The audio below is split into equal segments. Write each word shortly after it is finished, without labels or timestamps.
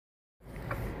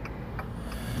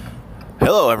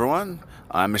Hello, everyone.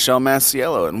 I'm Michelle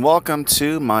Massiello, and welcome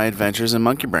to my adventures in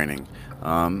monkey braining.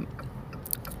 I'm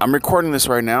recording this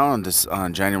right now on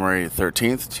January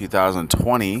 13th,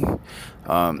 2020.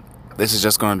 This is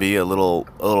just going to be a little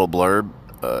blurb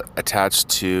attached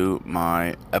to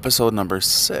my episode number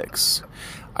 6.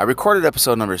 I recorded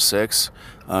episode number 6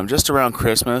 just around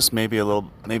Christmas,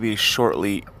 maybe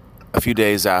shortly, a few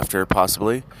days after,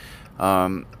 possibly.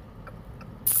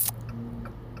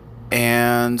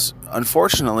 And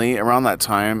unfortunately, around that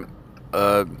time,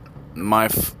 I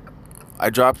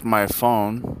dropped my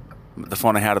phone, the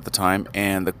phone I had at the time,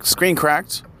 and the screen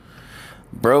cracked,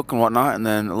 broke and whatnot. And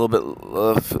then a little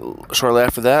bit shortly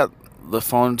after that, the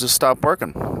phone just stopped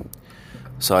working.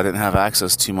 So I didn't have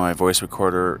access to my voice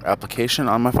recorder application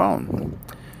on my phone.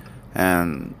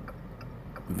 And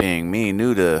being me,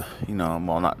 new to,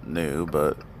 not new,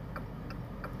 but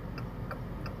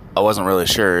I wasn't really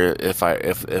sure if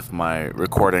my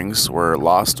recordings were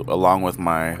lost along with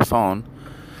my phone.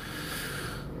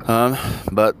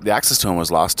 But the access to them was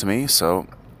lost to me. So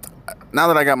now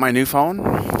that I got my new phone,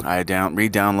 I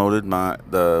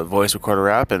re-downloaded the voice recorder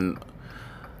app, and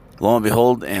lo and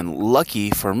behold, and lucky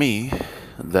for me,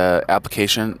 the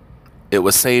application, it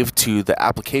was saved to the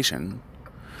application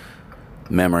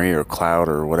memory or cloud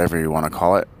or whatever you want to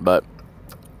call it. But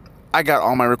I got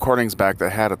all my recordings back that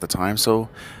I had at the time, so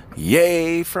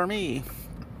yay for me.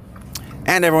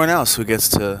 And everyone else who gets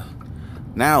to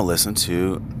now listen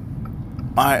to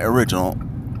my original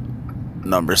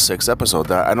number 6 episode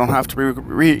that I don't have to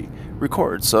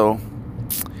re-record. So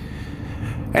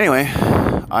anyway,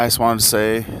 I just wanted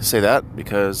to say that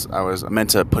because I was meant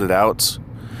to put it out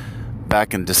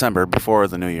back in December before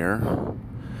the new year.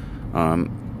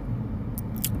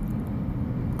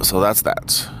 So that's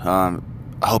that. I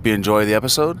hope you enjoy the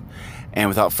episode, and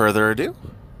without further ado,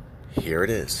 here it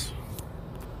is.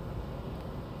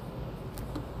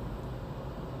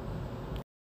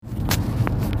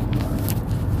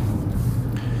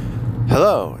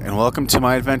 Hello, and welcome to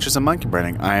my adventures in monkey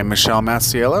braining. I am Michelle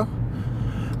Massiello.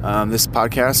 This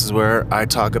podcast is where I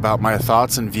talk about my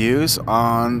thoughts and views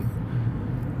on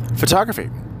photography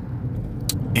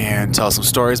and tell some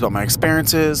stories about my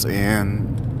experiences and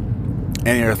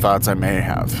any other thoughts I may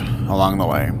have along the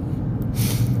way.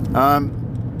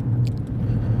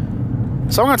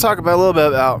 So I'm going to talk about a little bit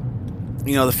about,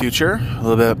 the future, a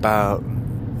little bit about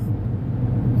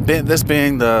this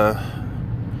being the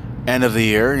end of the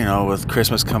year, with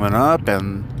Christmas coming up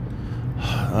and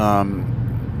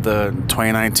the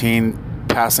 2019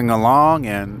 passing along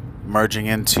and merging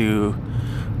into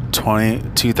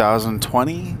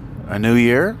 2020, a new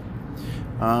year.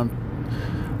 Not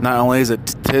only is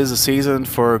it tis a season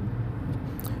for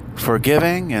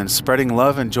giving and spreading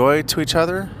love and joy to each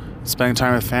other, spending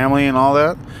time with family and all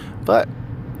that, but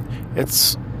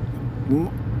it's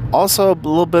also a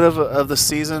little bit of the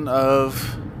season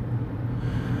of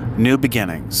new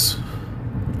beginnings,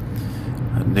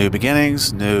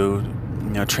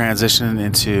 transition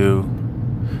into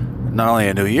not only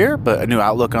a new year, but a new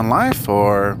outlook on life,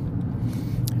 or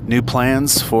new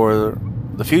plans for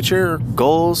the future,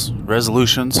 goals,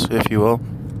 resolutions, if you will.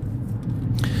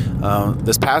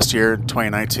 This past year,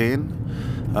 2019,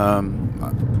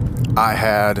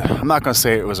 I'm not going to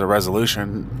say it was a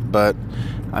resolution, but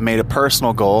I made a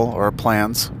personal goal or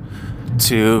plans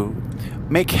to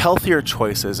make healthier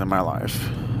choices in my life.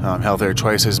 Healthier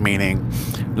choices meaning,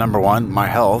 number one, my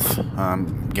health.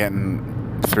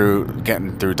 Getting through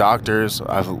doctors.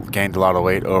 I've gained a lot of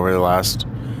weight over the last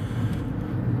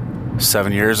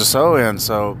 7 years or so, and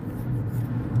so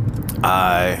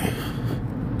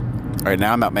right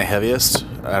now I'm at my heaviest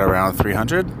at around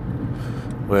 300,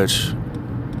 which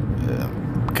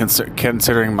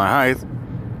considering my height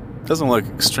doesn't look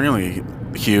extremely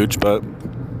huge, but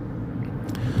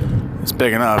it's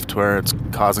big enough to where it's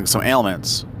causing some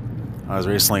ailments. I was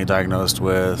recently diagnosed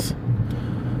with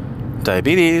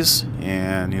diabetes,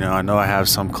 and I know I have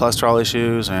some cholesterol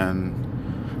issues, and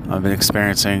I've been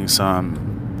experiencing some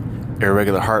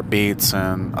irregular heartbeats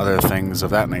and other things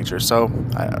of that nature. So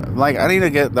I need to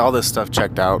get all this stuff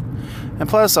checked out, and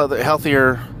plus other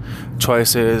healthier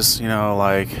choices,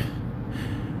 like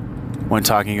when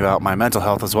talking about my mental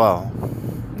health as well.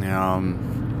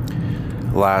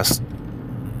 Last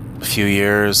few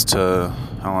years to,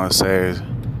 I want to say,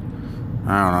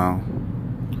 I don't know,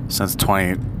 since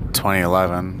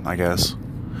 2011, I guess,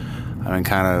 I've been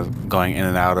kind of going in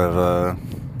and out of a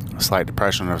slight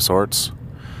depression of sorts.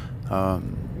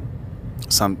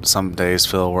 Some days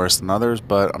feel worse than others,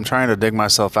 but I'm trying to dig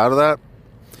myself out of that.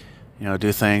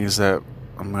 Do things that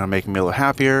I'm gonna make me a little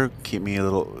happier, keep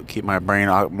my brain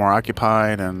more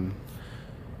occupied, and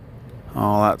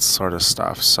all that sort of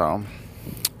stuff. So,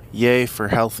 yay for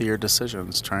healthier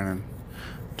decisions, trying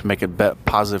to make a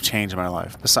positive change in my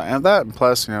life. Besides that, and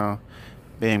plus,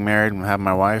 being married and having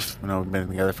my wife, we've been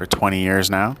together for 20 years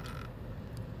now.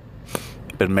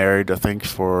 Been married, I think,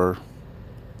 for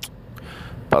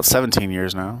about 17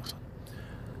 years now.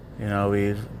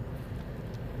 We've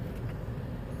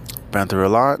been through a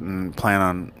lot and plan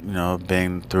on,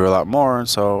 being through a lot more. And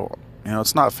so,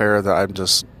 it's not fair that I'm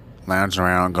just lounging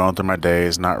around, going through my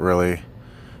days, not really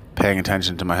paying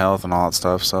attention to my health and all that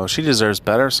stuff. So she deserves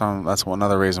better. So that's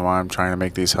another reason why I'm trying to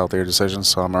make these healthier decisions,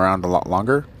 so I'm around a lot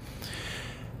longer.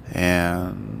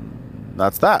 And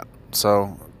that's that.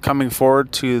 So coming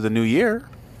forward to the new year,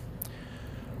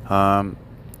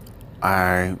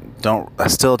 I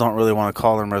still don't really want to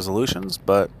call them resolutions,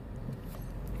 but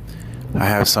I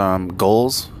have some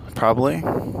goals, probably,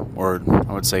 or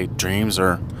I would say dreams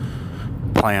or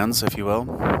plans, if you will.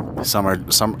 I'm going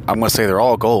to say they're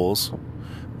all goals.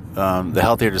 The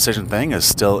healthier decision thing is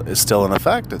still in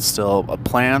effect. It's still a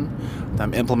plan that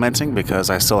I'm implementing because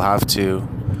I'm still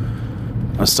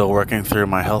working through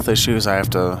my health issues. I have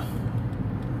to,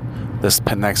 this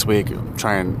next week,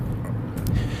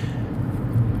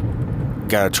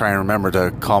 gotta try and remember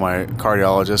to call my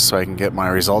cardiologist so I can get my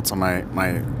results on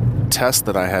my test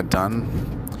that I had done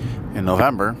in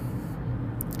November.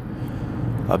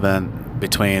 I've been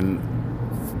between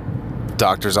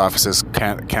doctor's offices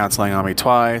canceling on me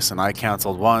twice, and I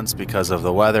canceled once because of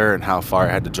the weather and how far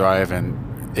I had to drive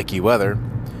in icky weather.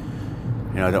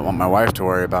 I don't want my wife to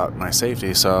worry about my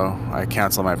safety, so I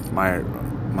canceled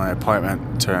my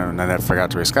appointment and then I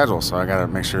forgot to reschedule, so I gotta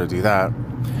make sure to do that.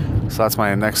 So that's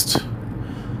my next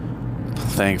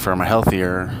thing for my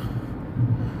healthier,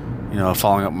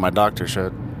 following up with my doctor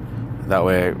shit. That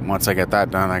way, once I get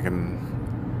that done, I can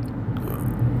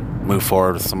move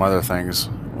forward with some other things,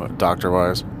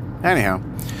 doctor-wise. Anyhow,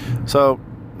 so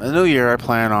the new year, I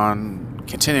plan on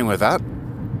continuing with that.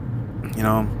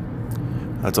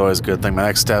 That's always a good thing. My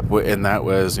next step in that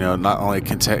was, not only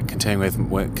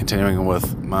continuing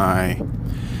with my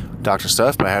doctor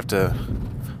stuff, but I have to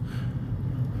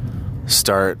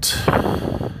start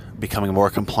becoming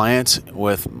more compliant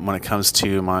when it comes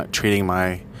to treating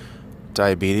my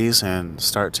diabetes, and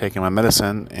start taking my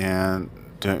medicine and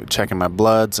checking my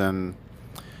bloods and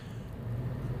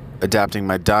adapting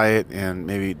my diet and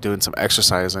maybe doing some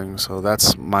exercising. So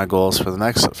that's my goals for the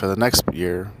next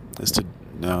year, is to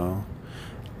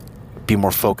be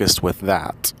more focused with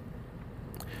that.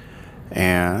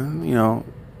 And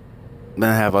then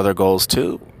I have other goals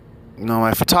too.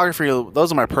 My photography,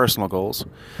 those are my personal goals.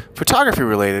 Photography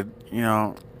related,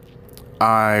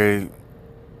 I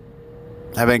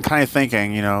have been kind of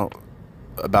thinking,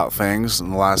 about things in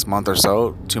the last month or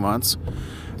so, 2 months.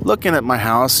 Looking at my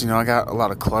house, I got a lot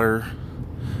of clutter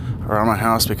around my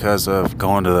house because of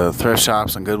going to the thrift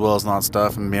shops and Goodwills and all that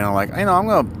stuff, and being like, I'm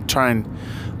going to try and,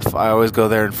 I always go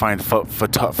there and find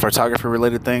photography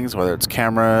related things, whether it's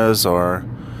cameras or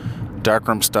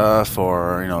darkroom stuff,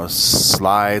 or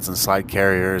slides and slide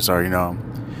carriers, or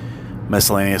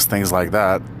miscellaneous things like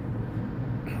that.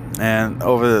 And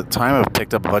over the time, I've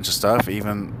picked up a bunch of stuff,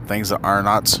 even things that are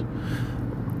not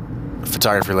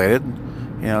photography related,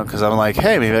 because I'm like,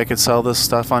 hey, maybe I could sell this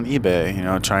stuff on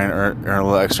eBay, try and earn a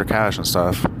little extra cash and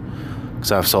stuff,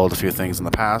 because I've sold a few things in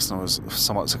the past and was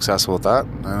somewhat successful with that.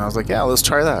 And I was like, yeah, let's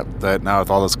try that. But now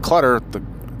with all this clutter,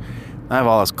 I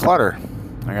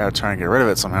gotta try and get rid of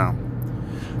it somehow.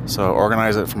 So I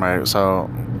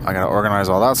gotta organize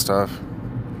all that stuff.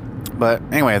 But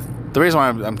anyway, the reason why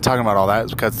I'm talking about all that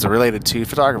is because it's related to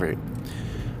photography.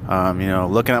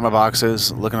 Looking at my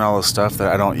boxes, looking at all the stuff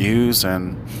that I don't use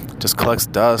and just collects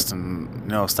dust and,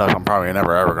 stuff I'm probably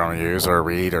never ever going to use or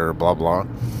read or blah, blah.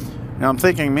 I'm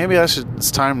thinking maybe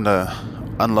it's time to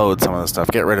unload some of the stuff,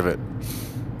 get rid of it.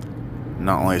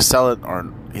 Not only sell it,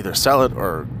 or either sell it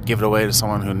or give it away to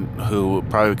someone who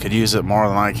probably could use it more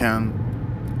than I can.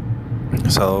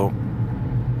 So,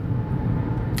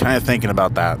 kind of thinking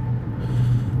about that.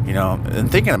 And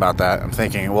thinking about that, I'm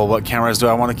thinking, well, what cameras do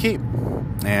I want to keep?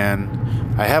 And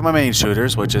I have my main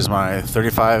shooters, which is my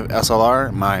 35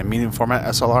 SLR, my medium format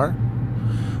SLR.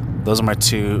 Those are my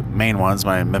two main ones,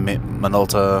 my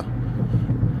Minolta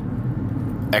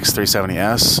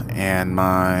X370S and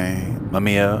my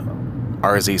Mamiya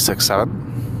RZ67.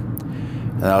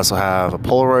 And I also have a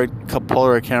couple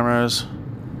Polaroid cameras.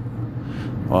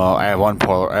 Well, I have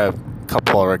a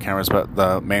couple Polaroid cameras, but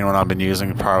the main one I've been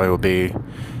using probably will be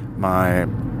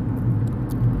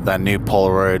that new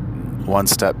Polaroid One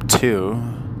Step 2.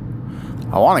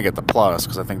 I want to get the Plus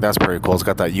because I think that's pretty cool. It's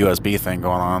got that USB thing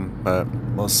going on, but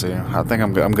we'll see. I think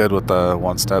I'm good with the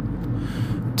One Step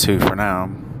two for now.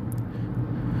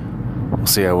 We'll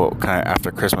see what kind of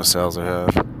after Christmas sales I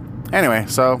have. Anyway,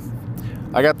 so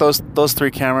I got those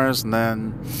three cameras, and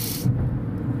then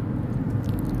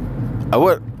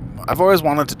I've always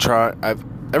wanted to try.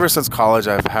 Ever since college,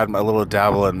 I've had a little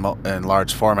dabble in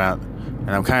large format,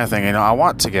 and I'm kind of thinking, I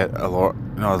want to get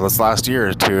this last year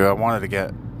or two, I wanted to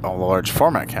get a large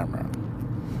format camera.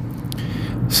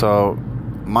 So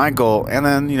my goal, and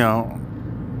then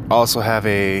also have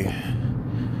a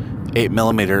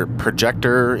 8mm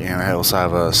projector, and I also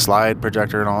have a slide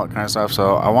projector and all that kind of stuff.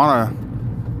 So I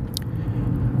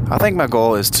think my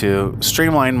goal is to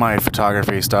streamline my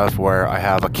photography stuff, where I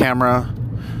have a camera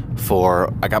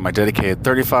I got my dedicated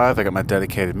 35, I got my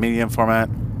dedicated medium format,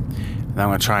 and I'm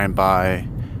going to try and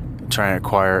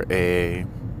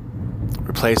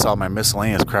replace all my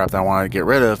miscellaneous crap that I want to get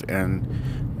rid of, and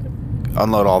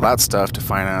unload all that stuff to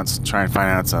try and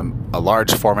finance a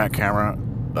large format camera,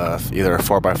 either a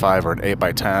 4x5 or an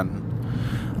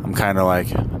 8x10. I'm kind of like,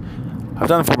 I've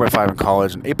done a 4x5 in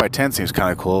college, and 8x10 seems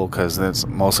kind of cool because it's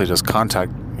mostly just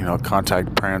contact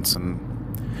prints, and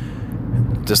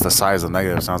just the size of the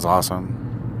negative sounds awesome.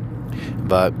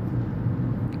 But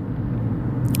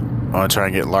I want to try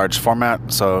and get large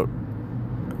format, so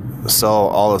sell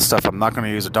all the stuff I'm not going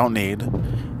to use or don't need,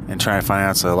 and try and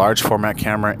finance a large format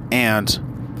camera and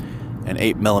an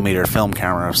 8mm film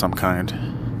camera of some kind.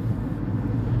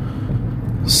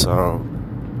 So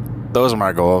those are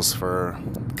my goals for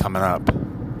coming up.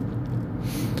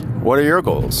 What are your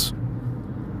goals?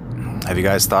 Have you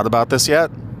guys thought about this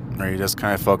yet? Or are you just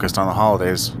kind of focused on the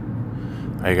holidays?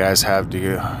 Do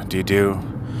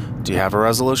you have a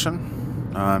resolution?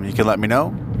 You can let me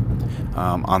know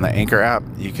on the Anchor app.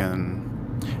 You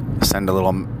can send a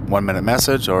little 1-minute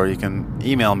message, or you can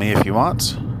email me if you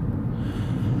want.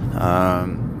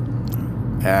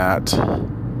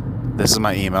 This is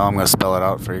my email. I'm going to spell it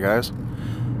out for you guys.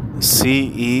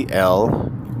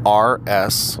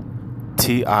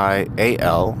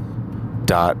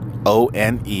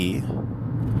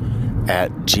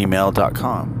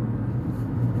 CELRSTIAL.ONE@gmail.com.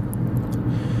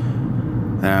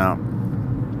 Now,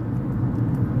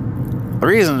 the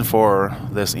reason for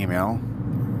this email,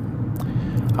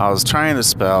 I was trying to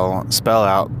spell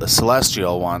out the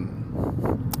celestial one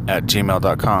at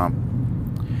gmail.com.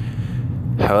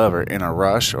 However, in a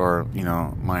rush, or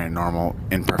my normal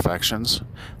imperfections,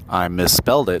 I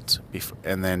misspelled it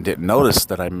and then didn't notice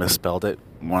that I misspelled it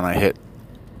when I hit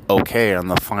OK on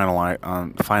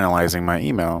finalizing my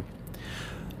email.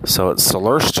 So it's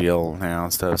celestial now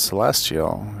instead of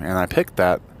celestial, and I picked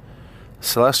that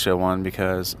celestial one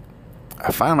because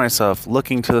I find myself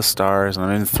looking to the stars, and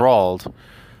I'm enthralled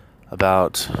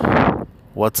about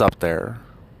what's up there.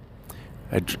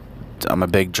 I'm a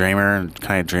big dreamer and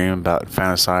kind of dream about,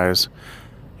 fantasize,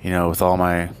 with all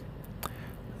my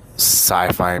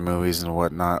sci-fi movies and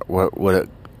whatnot,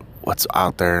 what's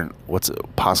out there and what's it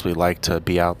possibly like to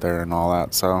be out there and all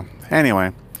that. So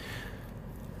anyway,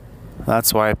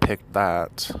 that's why I picked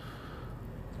that.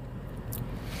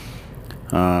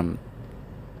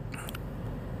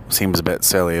 Seems a bit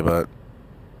silly, but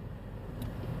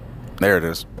there it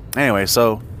is. Anyway,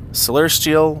 so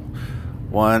celestial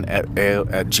one at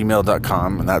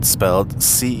gmail.com, and that's spelled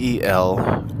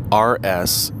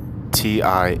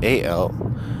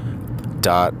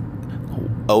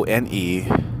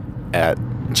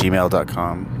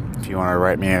CELRSTIAL.ONE@gmail.com. If you want to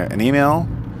write me an email,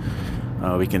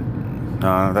 we can.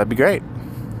 That'd be great.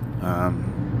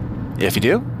 If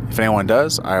anyone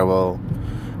does, I will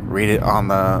read it on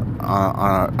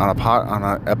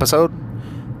an episode,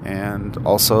 and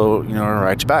also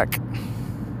write you back.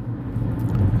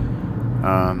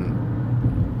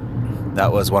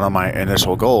 That was one of my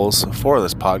initial goals for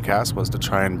this podcast, was to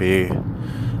try and be a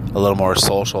little more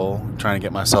social, trying to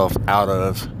get myself out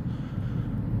of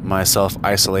my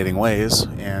self-isolating ways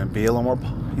and be a little more,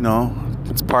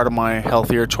 it's part of my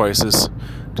healthier choices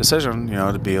decision,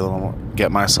 to be a little more, get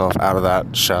myself out of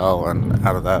that shell and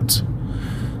out of that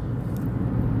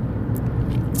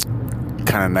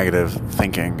kind of negative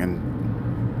thinking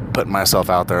and putting myself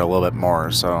out there a little bit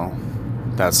more. So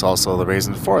that's also the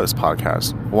reason for this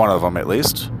podcast. One of them, at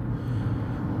least.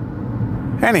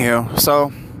 Anywho,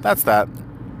 so that's that.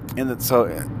 So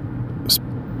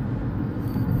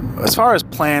as far as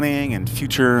planning and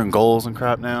future and goals and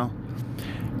crap now,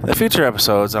 the future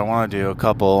episodes, I want to do a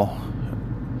couple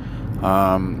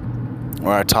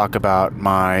where I talk about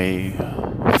my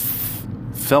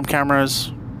film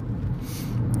cameras.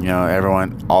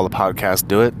 All the podcasts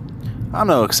do it. I'm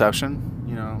no exception.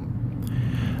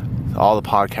 All the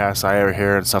podcasts I ever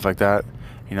hear and stuff like that,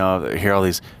 I hear all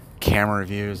these camera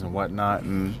reviews and whatnot,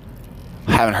 and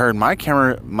I haven't heard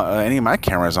any of my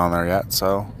cameras on there yet,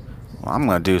 so I'm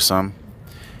gonna do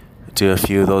a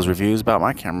few of those reviews about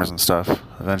my cameras and stuff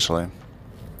eventually.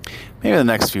 Maybe the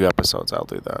next few episodes I'll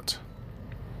do that.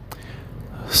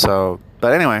 So,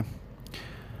 but anyway,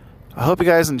 I hope you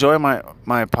guys enjoy my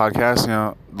podcast.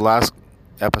 The last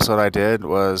episode I did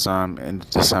was in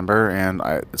December, and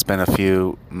it's been a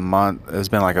few months. It's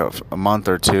been like a month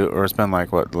or two, or it's been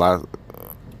like last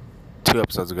 2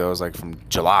 episodes ago. It was like from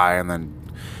July, and then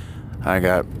I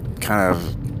got kind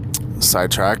of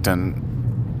sidetracked and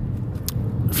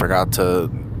forgot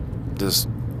to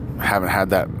haven't had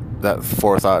that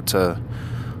forethought to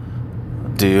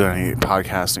do any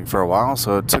podcasting for a while.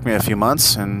 So it took me a few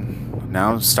months, and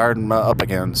now I'm starting up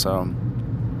again. So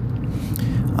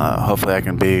hopefully I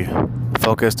can be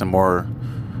focused and more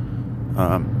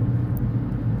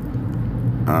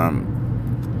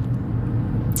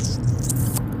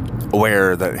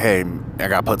aware that, hey, I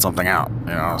gotta put something out,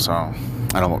 so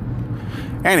I don't.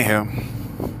 Anywho,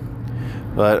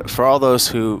 but for all those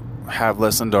who have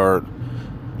listened or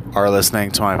are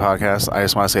listening to my podcast, I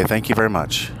just want to say thank you very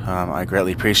much. I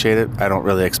greatly appreciate it. I don't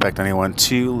really expect anyone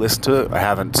to listen to it. I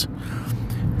haven't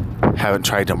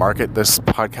tried to market this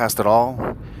podcast at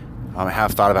all. I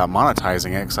have thought about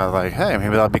monetizing it because I was like, hey,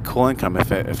 maybe that'll be cool income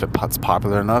if it's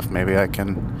popular enough. Maybe I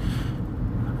can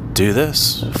do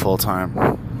this full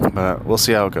time. But we'll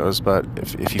see how it goes. But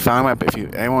if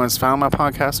anyone's found my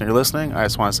podcast and you're listening, I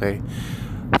just want to say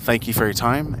thank you for your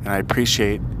time, and I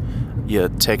appreciate you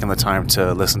taking the time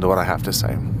to listen to what I have to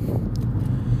say.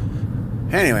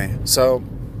 Anyway, so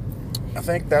I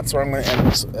think that's where I'm going to end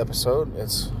this episode.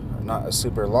 It's not a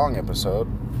super long episode,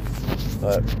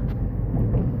 but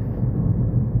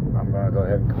I'm going to go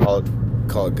ahead and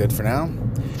call it good for now.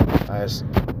 Just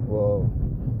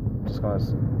going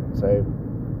to say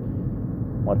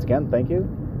once again, thank you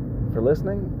for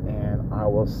listening, and I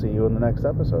will see you in the next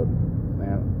episode.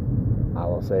 And I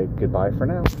will say goodbye for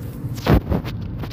now.